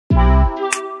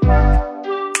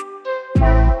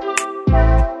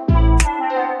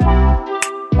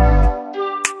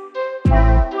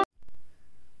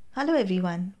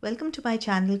everyone, welcome to my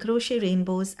channel Crochet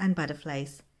Rainbows and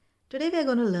Butterflies. Today we are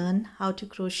going to learn how to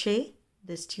crochet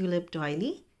this tulip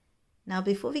doily. Now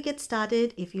before we get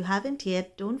started, if you haven't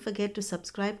yet, don't forget to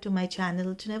subscribe to my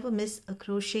channel to never miss a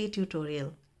crochet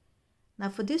tutorial. Now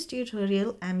for this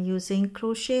tutorial I'm using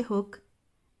crochet hook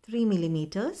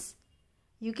 3mm.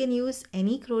 You can use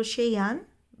any crochet yarn,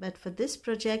 but for this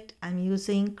project I'm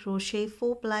using crochet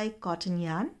 4-ply cotton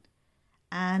yarn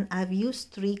and I've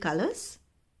used 3 colors.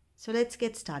 So let's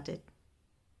get started.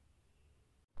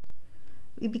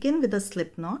 We begin with a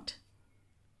slip knot,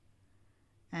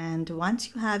 and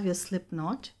once you have your slip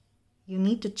knot, you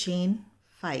need to chain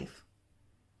 5.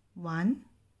 1,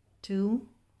 2,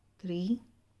 3,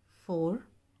 4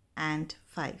 and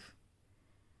 5.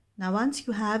 Now once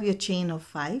you have your chain of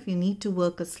 5, you need to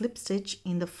work a slip stitch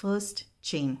in the first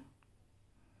chain.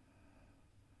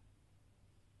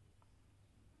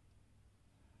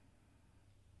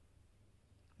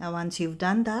 Now once you've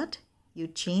done that, you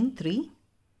chain 3.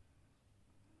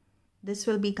 This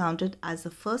will be counted as the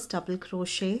first double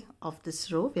crochet of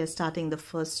this row. We are starting the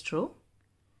first row.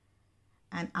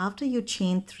 And after you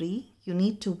chain 3, you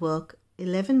need to work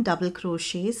 11 double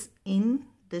crochets in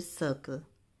this circle.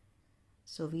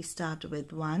 So we start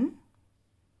with 1,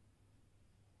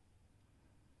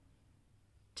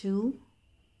 2,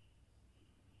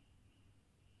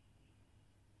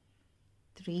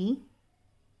 3,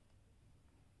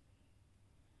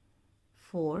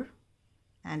 4,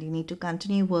 and you need to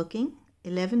continue working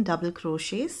 11 double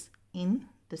crochets in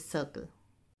the circle.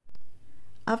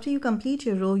 After you complete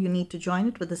your row, you need to join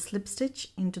it with a slip stitch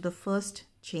into the first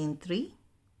chain 3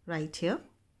 right here.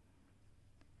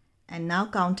 And now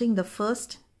counting the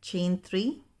first chain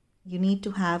 3, you need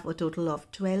to have a total of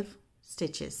 12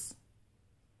 stitches.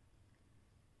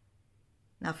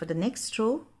 Now for the next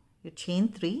row, you chain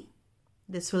 3.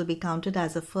 This will be counted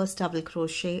as the first double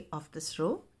crochet of this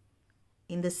row.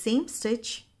 In the same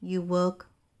stitch, you work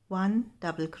 1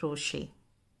 double crochet.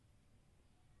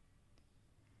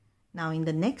 Now in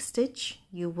the next stitch,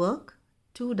 you work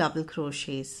 2 double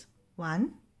crochets,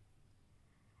 1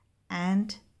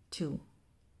 and 2.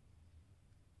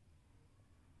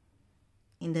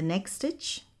 In the next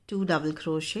stitch, 2 double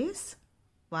crochets,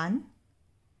 1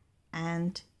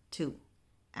 and 2.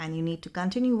 And you need to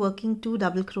continue working 2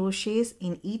 double crochets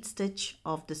in each stitch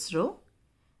of this row.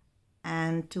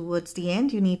 And towards the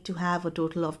end, you need to have a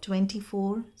total of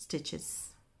 24 stitches.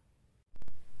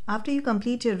 After you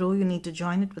complete your row, you need to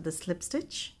join it with a slip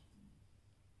stitch.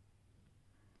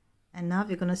 And now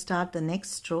we're going to start the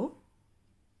next row.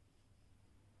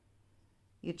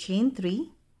 You chain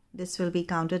 3. This will be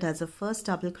counted as the first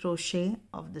double crochet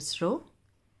of this row.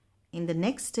 In the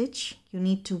next stitch, you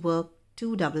need to work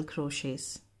 2 double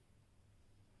crochets.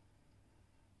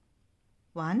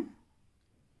 1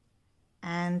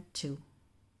 and 2.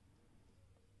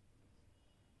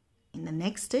 In the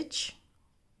next stitch,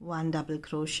 1 double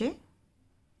crochet,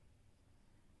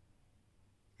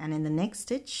 and in the next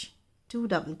stitch, 2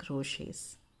 double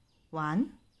crochets,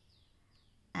 1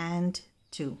 and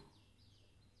 2.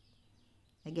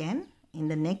 Again, in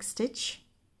the next stitch,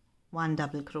 1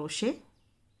 double crochet,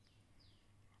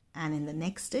 and in the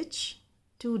next stitch,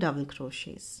 2 double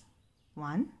crochets,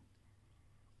 1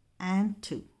 and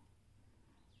 2.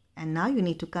 And now you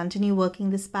need to continue working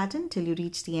this pattern till you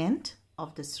reach the end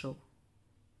of this row.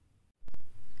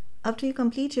 After you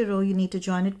complete your row, you need to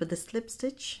join it with a slip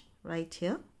stitch right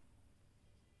here.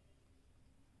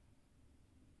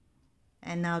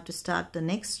 And now to start the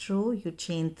next row, you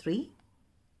chain 3.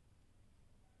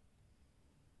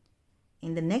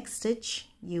 In the next stitch,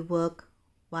 you work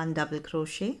 1 double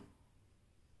crochet.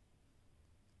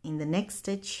 In the next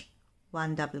stitch,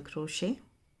 1 double crochet.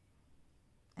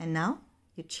 And now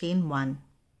you chain 1.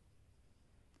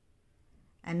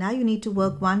 And now you need to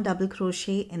work 1 double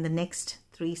crochet in the next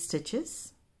 3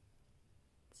 stitches.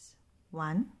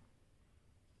 1,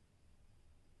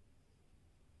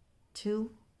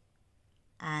 2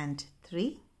 and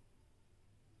 3.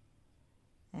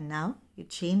 And now you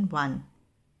chain 1.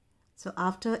 So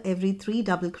after every 3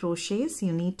 double crochets,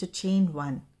 you need to chain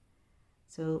 1.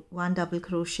 So 1 double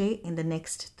crochet in the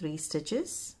next 3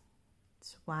 stitches.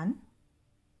 It's 1,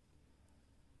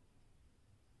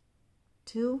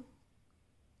 2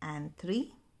 and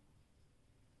 3,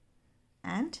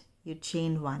 and you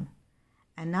chain 1.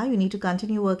 And now you need to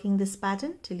continue working this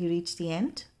pattern till you reach the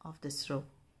end of this row.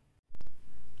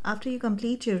 After you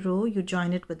complete your row, you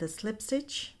join it with a slip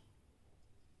stitch.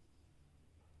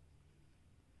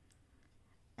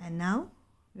 And now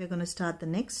we're going to start the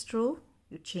next row.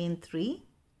 You chain 3.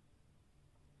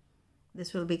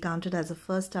 This will be counted as a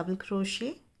first double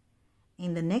crochet.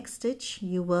 In the next stitch,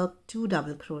 you work 2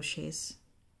 double crochets,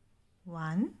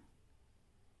 1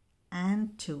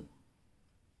 and 2,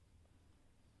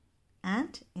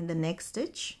 and in the next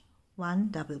stitch 1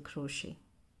 double crochet,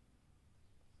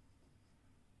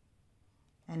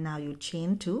 and now you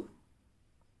chain 2.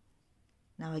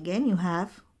 Now again you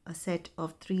have a set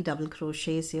of 3 double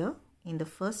crochets here. In the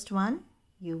first one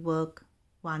you work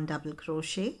 1 double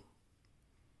crochet,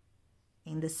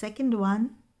 in the second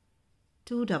one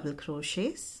 2 double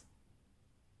crochets,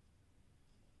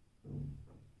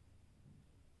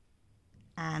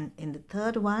 and in the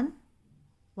third one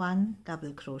 1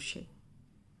 double crochet,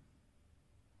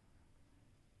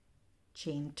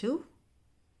 chain 2.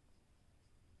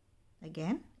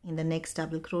 Again in the next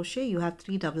double crochet you have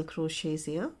 3 double crochets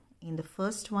here. In the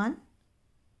first one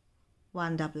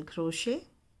 1 double crochet,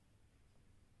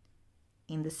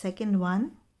 in the second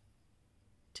one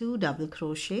 2 double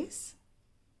crochets,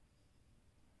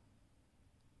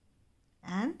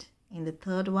 and in the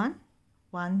third one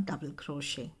 1 double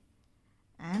crochet,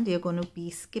 and you're going to be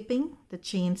skipping the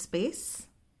chain space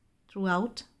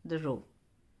throughout the row.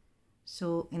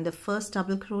 So in the first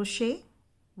double crochet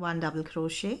 1 double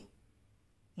crochet,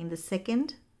 in the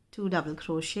second 2 double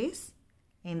crochets,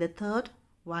 in the third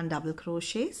 1 double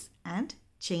crochets, and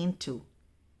chain 2.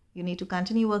 You need to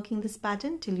continue working this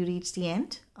pattern till you reach the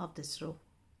end of this row.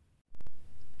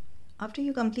 After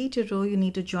you complete your row, you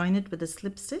need to join it with a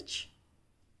slip stitch.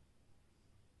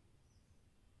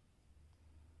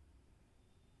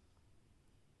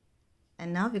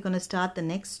 And now we're going to start the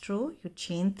next row. You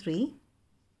chain 3.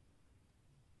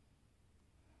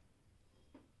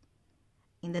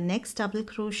 In the next double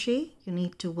crochet, you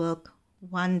need to work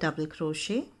 1 double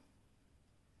crochet.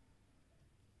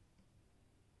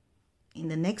 In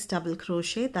the next double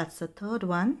crochet, that's the third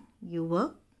one, you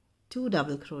work 2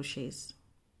 double crochets,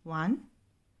 1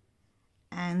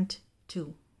 and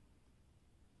 2.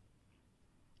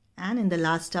 And in the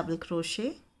last double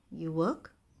crochet, you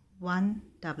work 1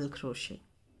 double crochet,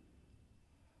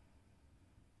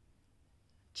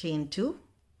 chain 2,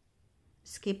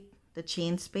 skip the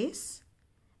chain space.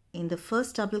 In the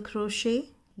first double crochet,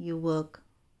 you work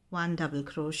 1 double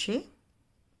crochet.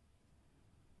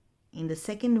 In the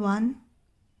second one,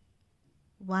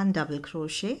 1 double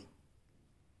crochet.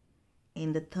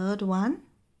 In the third one,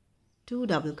 2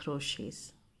 double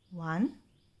crochets, 1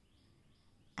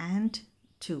 and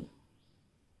 2.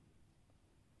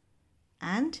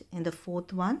 And in the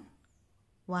fourth one,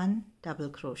 1 double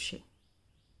crochet.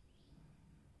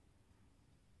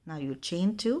 Now you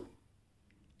chain 2,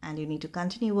 and you need to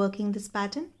continue working this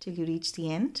pattern till you reach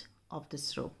the end of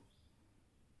this row.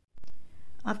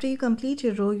 After you complete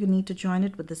your row, you need to join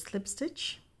it with a slip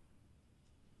stitch.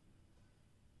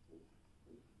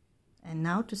 And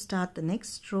now to start the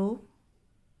next row,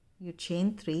 you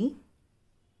chain 3.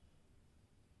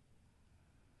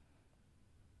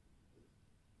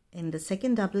 In the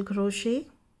second double crochet,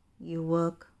 you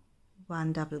work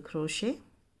 1 double crochet.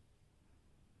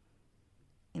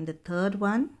 In the third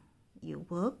one, you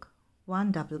work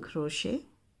 1 double crochet,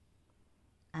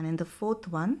 and in the fourth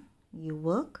one, you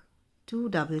work 2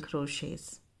 double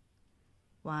crochets,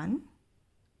 1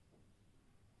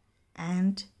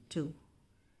 and 2.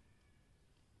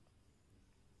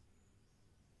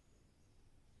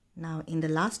 Now in the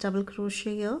last double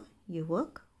crochet here, you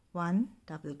work 1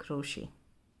 double crochet,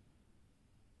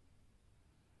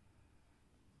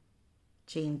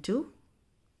 chain 2.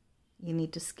 You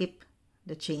need to skip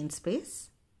the chain space.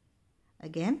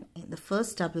 Again, in the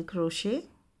first double crochet,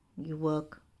 you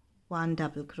work 1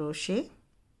 double crochet.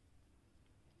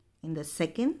 In the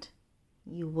second,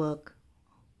 you work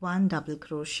 1 double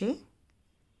crochet.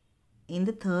 In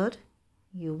the third,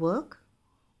 you work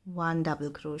 1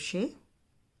 double crochet.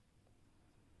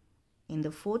 In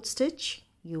the fourth stitch,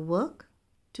 you work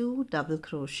 2 double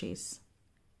crochets,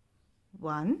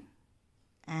 1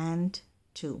 and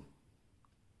 2.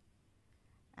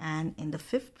 And in the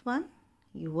fifth one,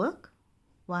 you work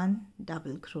 1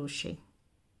 double crochet.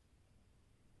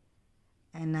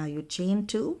 And now you chain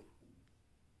 2,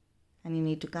 and you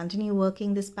need to continue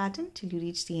working this pattern till you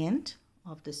reach the end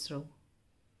of this row.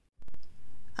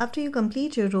 After you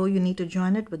complete your row, you need to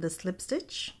join it with a slip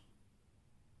stitch.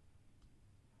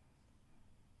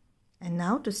 And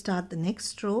now to start the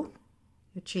next row,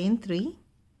 you chain 3.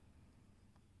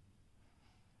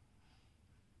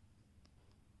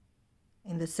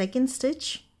 In the second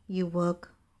stitch, you work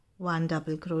 1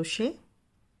 double crochet.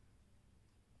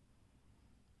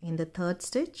 In the third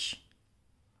stitch,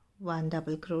 1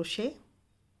 double crochet.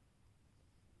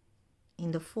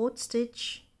 In the fourth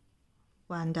stitch,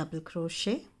 1 double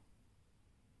crochet.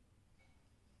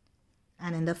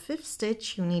 and in the 5th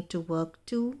stitch you need to work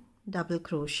 2 double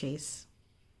crochets,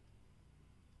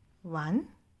 1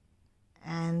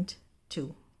 and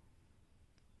 2,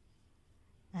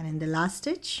 and in the last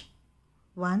stitch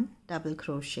 1 double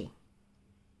crochet,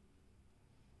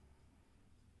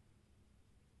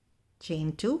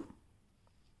 chain 2.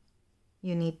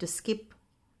 You need to skip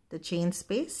the chain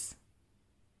space.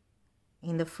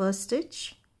 In the 1st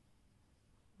stitch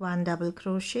 1 double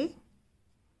crochet,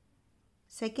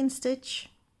 2nd stitch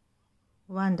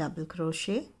 1 double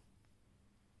crochet,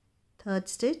 3rd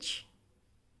stitch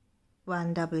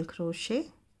 1 double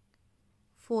crochet,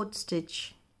 4th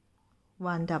stitch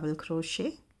 1 double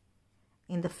crochet.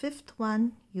 In the 5th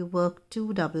one you work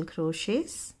 2 double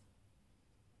crochets,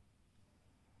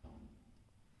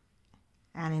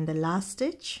 and in the last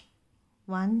stitch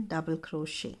 1 double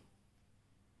crochet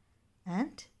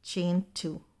and chain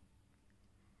 2.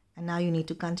 And now you need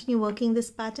to continue working this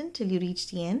pattern till you reach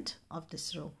the end of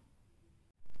this row.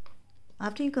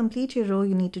 After you complete your row,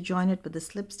 you need to join it with a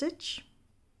slip stitch.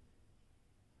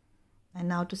 And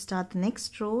now to start the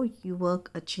next row, you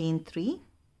work a chain 3.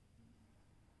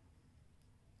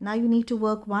 Now you need to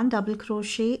work 1 double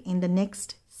crochet in the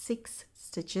next 6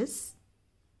 stitches.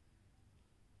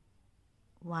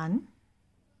 1,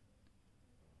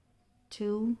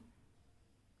 2,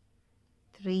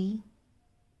 3,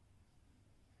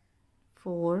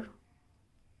 4,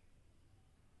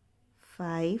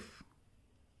 5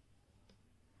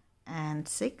 and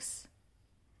 6.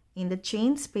 In the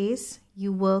chain space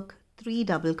you work 3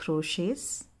 double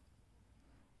crochets,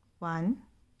 1,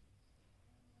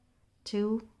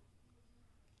 2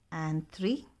 and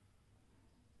 3.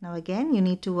 Now again you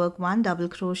need to work 1 double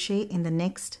crochet in the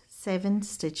next 7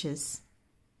 stitches,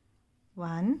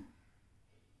 1,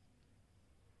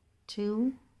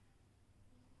 2,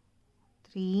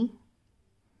 3,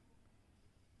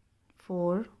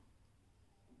 4,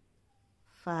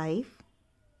 5,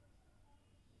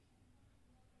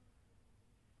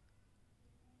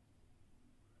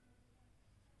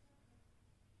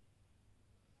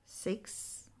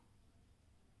 6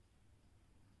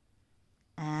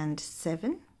 and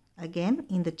 7. Again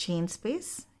in the chain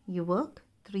space you work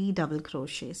 3 double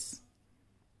crochets,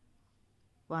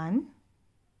 1,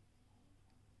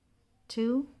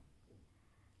 2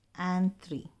 and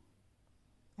 3.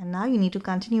 And now you need to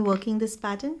continue working this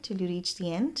pattern till you reach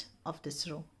the end of this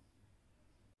row.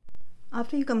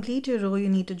 After you complete your row, you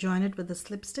need to join it with a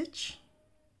slip stitch.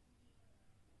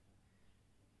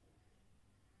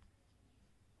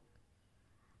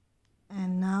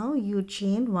 And now you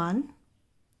chain 1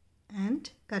 and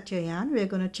cut your yarn. We're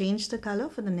going to change the color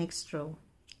for the next row.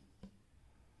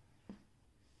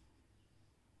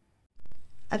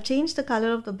 I've changed the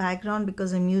color of the background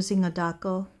because I'm using a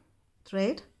darker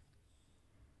thread.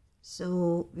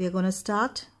 So we're going to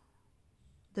start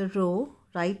the row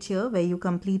right here where you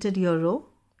completed your row.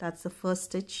 That's the 1st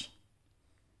stitch.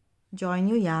 Join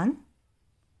your yarn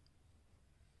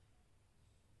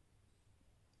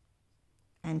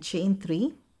and chain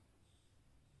 3.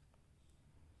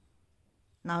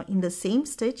 Now in the same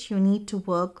stitch you need to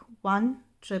work 1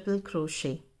 triple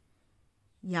crochet.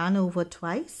 Yarn over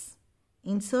twice.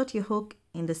 Insert your hook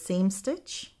in the same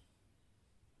stitch.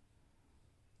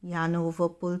 Yarn over,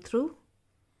 pull through.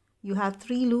 You have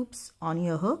 3 loops on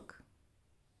your hook,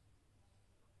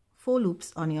 4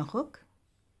 loops on your hook.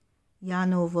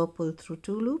 Yarn over, pull through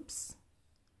 2 loops.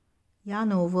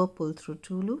 Yarn over, pull through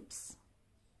 2 loops.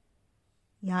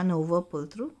 Yarn over, pull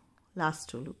through last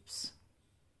 2 loops.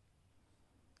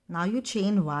 Now you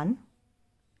chain 1.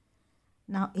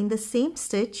 Now in the same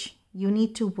stitch you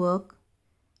need to work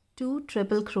 2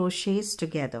 triple crochets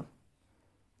together.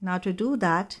 Now to do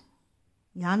that,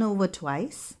 yarn over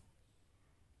twice,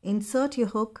 insert your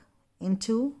hook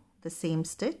into the same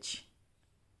stitch,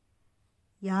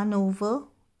 yarn over,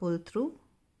 pull through.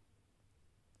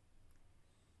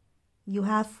 You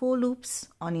have 4 loops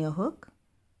on your hook.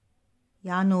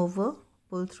 Yarn over,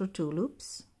 pull through 2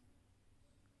 loops.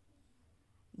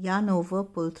 Yarn over,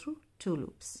 pull through 2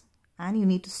 loops. And you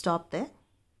need to stop there.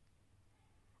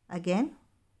 Again,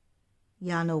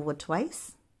 yarn over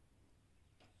twice.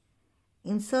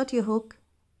 Insert your hook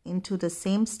into the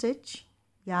same stitch,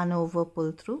 yarn over,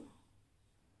 pull through.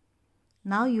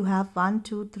 Now you have 1,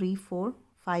 2, 3, 4,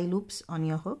 5 loops on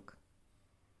your hook.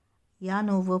 Yarn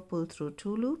over, pull through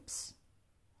 2 loops.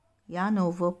 Yarn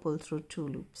over, pull through 2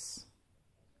 loops.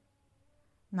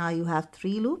 Now you have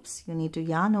 3 loops. You need to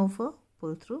yarn over,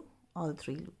 pull through all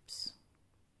 3 loops.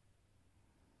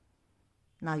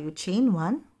 Now you chain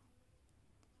 1.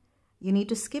 You need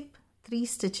to skip 3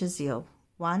 stitches here,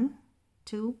 1,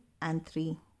 2 and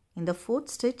 3. In the 4th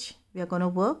stitch we are going to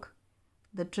work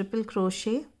the triple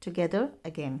crochet together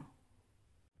again.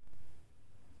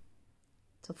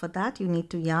 So for that you need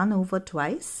to yarn over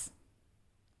twice,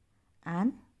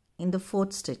 and in the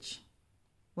fourth stitch,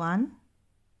 1,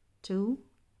 2,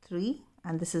 3,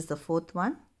 and this is the fourth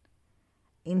one,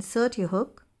 insert your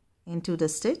hook into the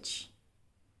stitch,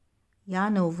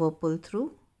 yarn over, pull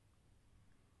through.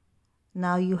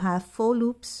 Now you have 4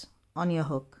 loops on your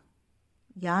hook.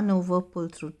 Yarn over, pull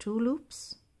through 2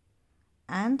 loops,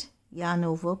 and yarn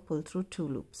over, pull through 2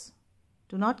 loops.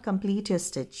 Do not complete your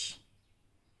stitch.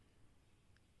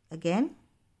 Again,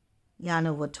 yarn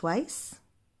over twice,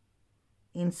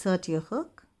 insert your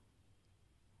hook,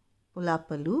 pull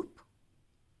up a loop,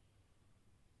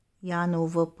 yarn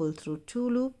over, pull through 2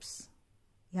 loops,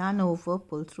 yarn over,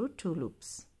 pull through 2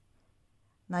 loops.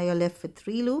 Now you're left with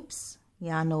 3 loops,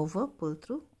 yarn over, pull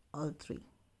through all 3.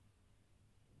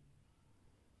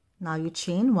 Now you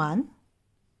chain 1,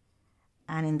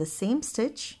 and in the same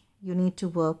stitch you need to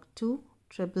work 2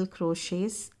 triple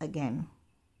crochets again.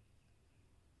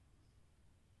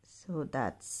 So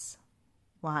that's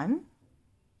 1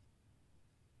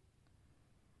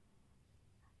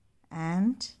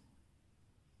 and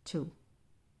 2,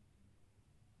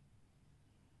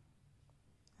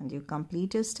 and you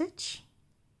complete your stitch,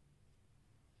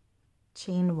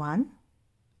 chain 1.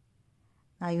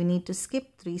 Now you need to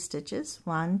skip 3 stitches,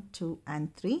 1, 2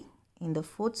 and 3. In the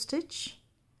fourth stitch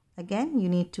again you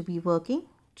need to be working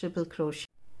triple crochet.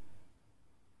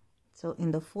 So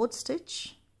in the fourth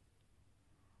stitch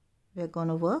we're going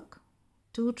to work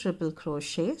 2 triple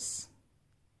crochets,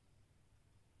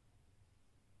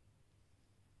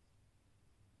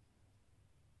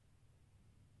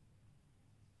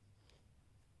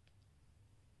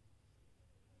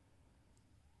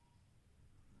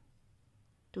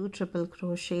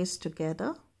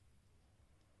 together,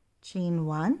 chain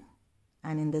 1,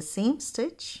 and in the same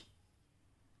stitch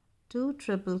 2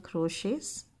 triple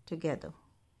crochets together.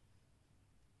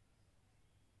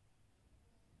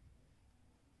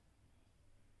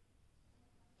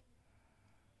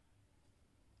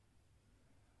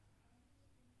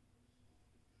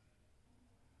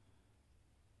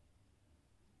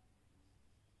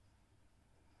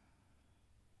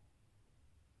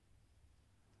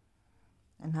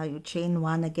 And now you chain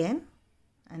 1 again,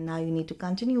 and now you need to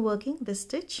continue working this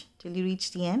stitch till you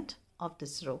reach the end of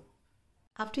this row.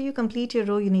 After you complete your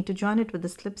row, you need to join it with the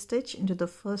slip stitch into the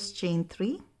first chain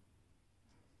 3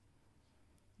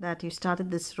 that you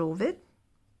started this row with,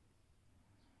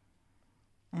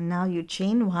 and now you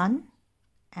chain 1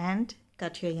 and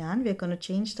cut your yarn. We're going to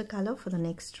change the color for the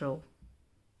next row.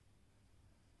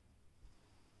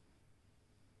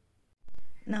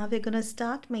 Now we're going to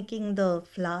start making the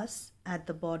flowers at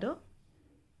the border.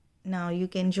 Now you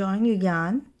can join your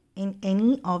yarn in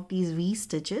any of these V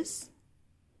stitches.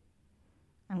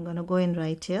 I'm going to go in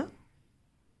right here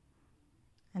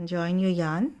and join your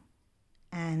yarn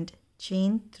and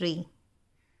chain 3.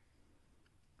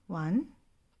 1,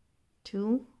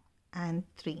 2 and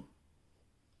 3.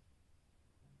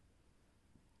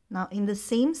 Now in the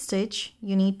same stitch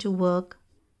you need to work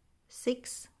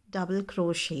 6 double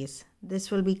crochets.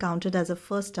 This will be counted as a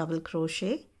first double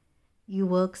crochet. You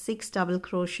work 6 double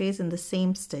crochets in the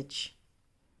same stitch.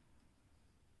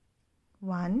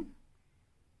 1,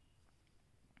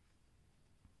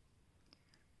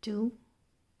 2,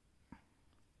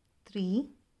 3,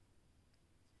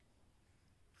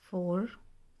 4,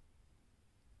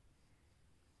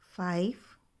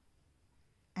 5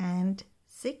 and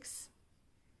 6.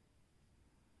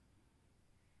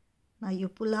 Now you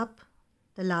pull up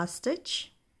the last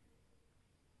stitch,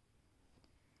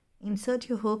 insert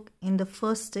your hook in the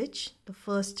first stitch, the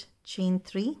first chain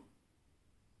 3,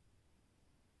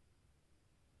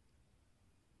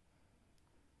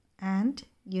 and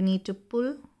you need to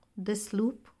pull this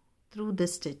loop through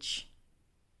this stitch.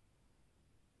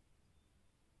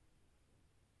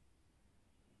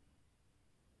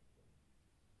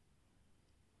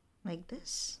 Like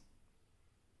this.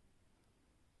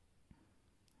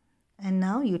 And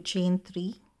now you chain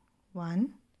 3,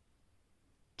 1,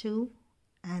 2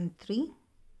 and 3.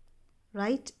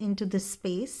 Right into this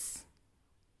space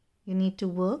you need to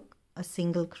work a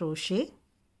single crochet.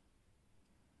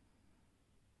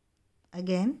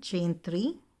 Again chain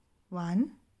 3,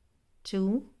 1,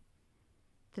 2,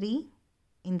 3.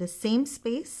 In the same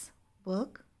space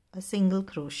work a single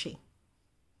crochet.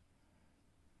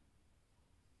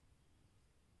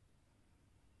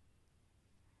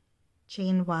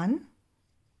 Chain 1.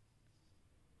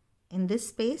 In this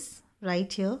space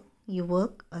right here you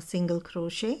work a single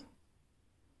crochet,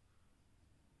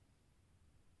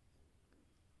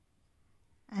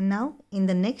 and now in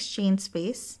the next chain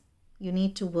space you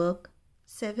need to work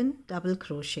 7 double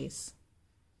crochets.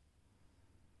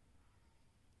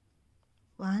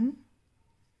 1,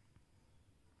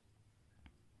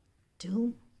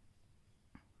 2,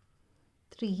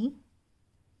 3,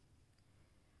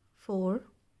 4,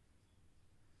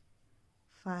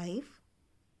 5,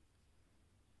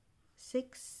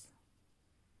 6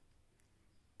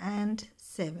 and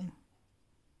 7.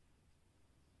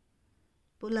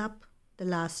 Pull up the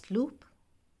last loop.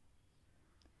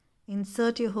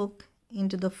 Insert your hook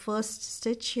into the first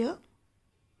stitch here.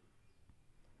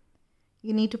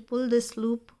 You need to pull this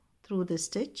loop through the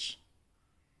stitch.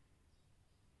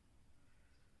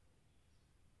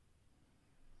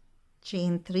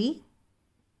 Chain 3,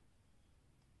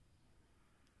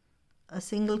 a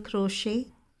single crochet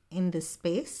in this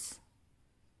space,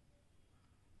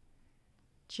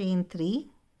 chain 3,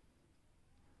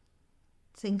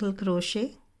 single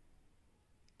crochet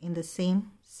in the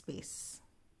same space.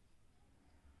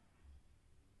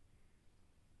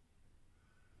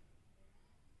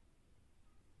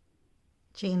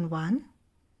 Chain 1,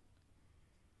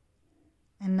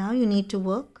 and now you need to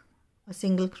work a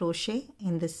single crochet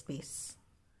in this space.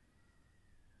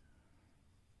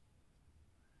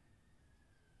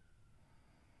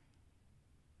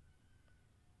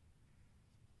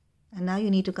 And now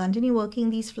you need to continue working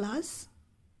these flowers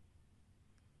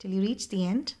till you reach the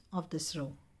end of this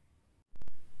row.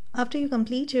 After you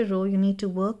complete your row, you need to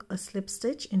work a slip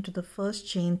stitch into the first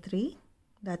chain 3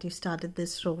 that you started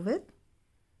this row with.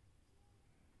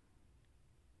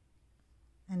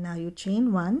 And now you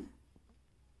chain 1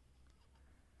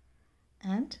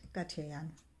 and cut your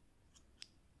yarn.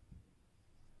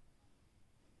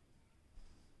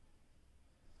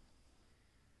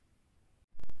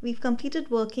 We've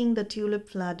completed working the tulip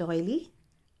flower doily.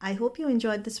 I hope you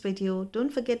enjoyed this video.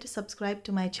 Don't forget to subscribe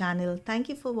to my channel. Thank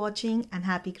you for watching and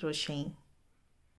happy crocheting.